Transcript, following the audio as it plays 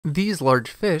These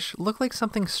large fish look like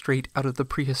something straight out of the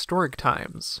prehistoric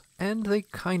times, and they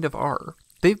kind of are.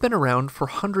 They've been around for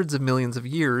hundreds of millions of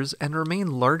years and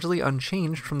remain largely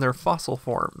unchanged from their fossil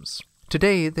forms.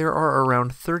 Today, there are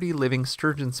around 30 living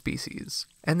sturgeon species,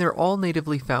 and they're all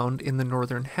natively found in the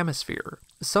northern hemisphere.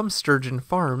 Some sturgeon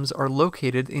farms are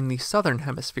located in the southern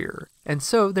hemisphere, and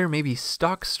so there may be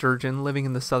stock sturgeon living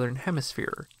in the southern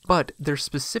hemisphere, but they're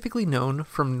specifically known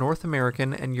from North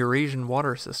American and Eurasian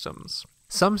water systems.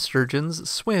 Some sturgeons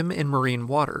swim in marine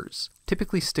waters,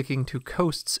 typically sticking to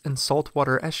coasts and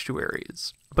saltwater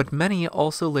estuaries, but many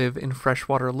also live in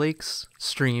freshwater lakes,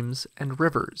 streams, and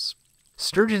rivers.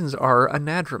 Sturgeons are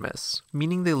anadromous,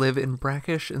 meaning they live in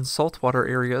brackish and saltwater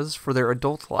areas for their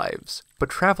adult lives, but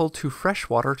travel to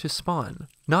freshwater to spawn,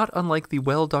 not unlike the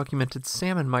well-documented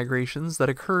salmon migrations that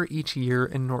occur each year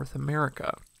in North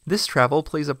America. This travel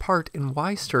plays a part in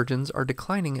why sturgeons are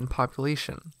declining in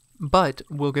population. But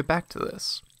we'll get back to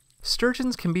this.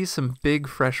 Sturgeons can be some big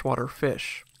freshwater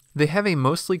fish. They have a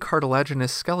mostly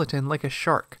cartilaginous skeleton like a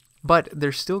shark, but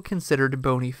they're still considered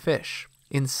bony fish.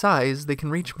 In size, they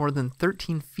can reach more than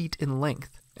 13 feet in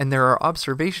length, and there are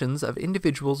observations of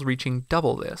individuals reaching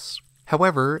double this.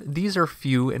 However, these are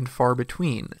few and far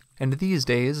between, and these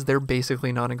days they're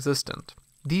basically non-existent.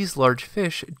 These large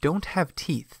fish don't have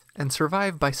teeth, and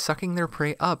survive by sucking their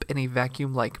prey up in a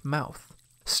vacuum-like mouth.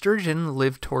 Sturgeon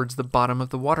live towards the bottom of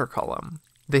the water column.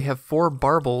 They have 4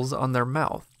 barbels on their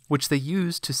mouth, which they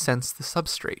use to sense the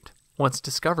substrate. Once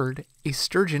discovered, a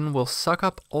sturgeon will suck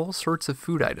up all sorts of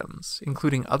food items,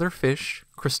 including other fish,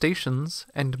 crustaceans,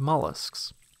 and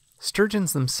mollusks.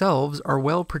 Sturgeons themselves are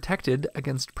well protected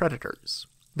against predators.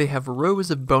 They have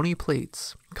rows of bony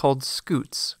plates, called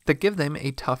scutes, that give them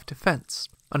a tough defense.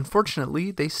 Unfortunately,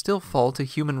 they still fall to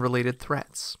human-related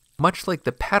threats. Much like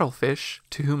the paddlefish,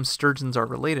 to whom sturgeons are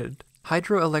related,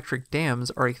 hydroelectric dams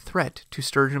are a threat to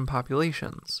sturgeon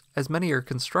populations, as many are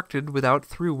constructed without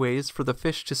throughways for the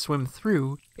fish to swim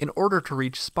through in order to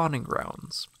reach spawning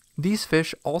grounds. These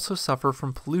fish also suffer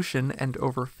from pollution and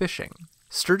overfishing.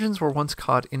 Sturgeons were once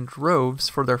caught in droves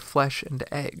for their flesh and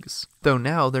eggs, though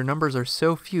now their numbers are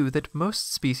so few that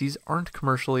most species aren't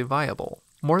commercially viable.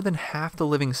 More than half the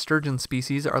living sturgeon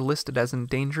species are listed as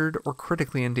endangered or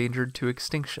critically endangered to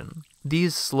extinction.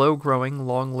 These slow-growing,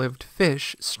 long-lived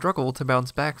fish struggle to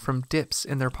bounce back from dips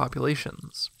in their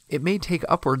populations. It may take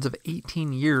upwards of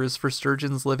 18 years for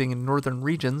sturgeons living in northern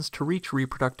regions to reach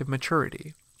reproductive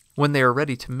maturity. When they are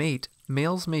ready to mate,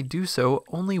 males may do so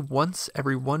only once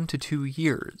every 1 to 2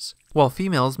 years, while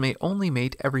females may only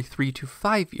mate every 3 to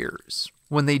 5 years.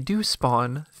 When they do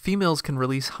spawn, females can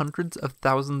release hundreds of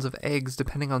thousands of eggs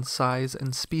depending on size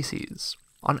and species.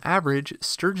 On average,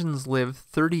 sturgeons live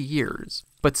 30 years,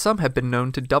 but some have been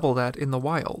known to double that in the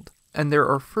wild, and there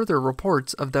are further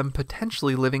reports of them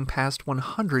potentially living past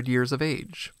 100 years of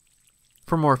age.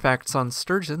 For more facts on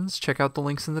sturgeons, check out the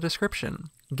links in the description.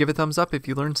 Give a thumbs up if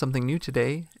you learned something new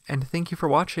today, and thank you for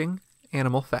watching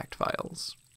Animal Fact Files.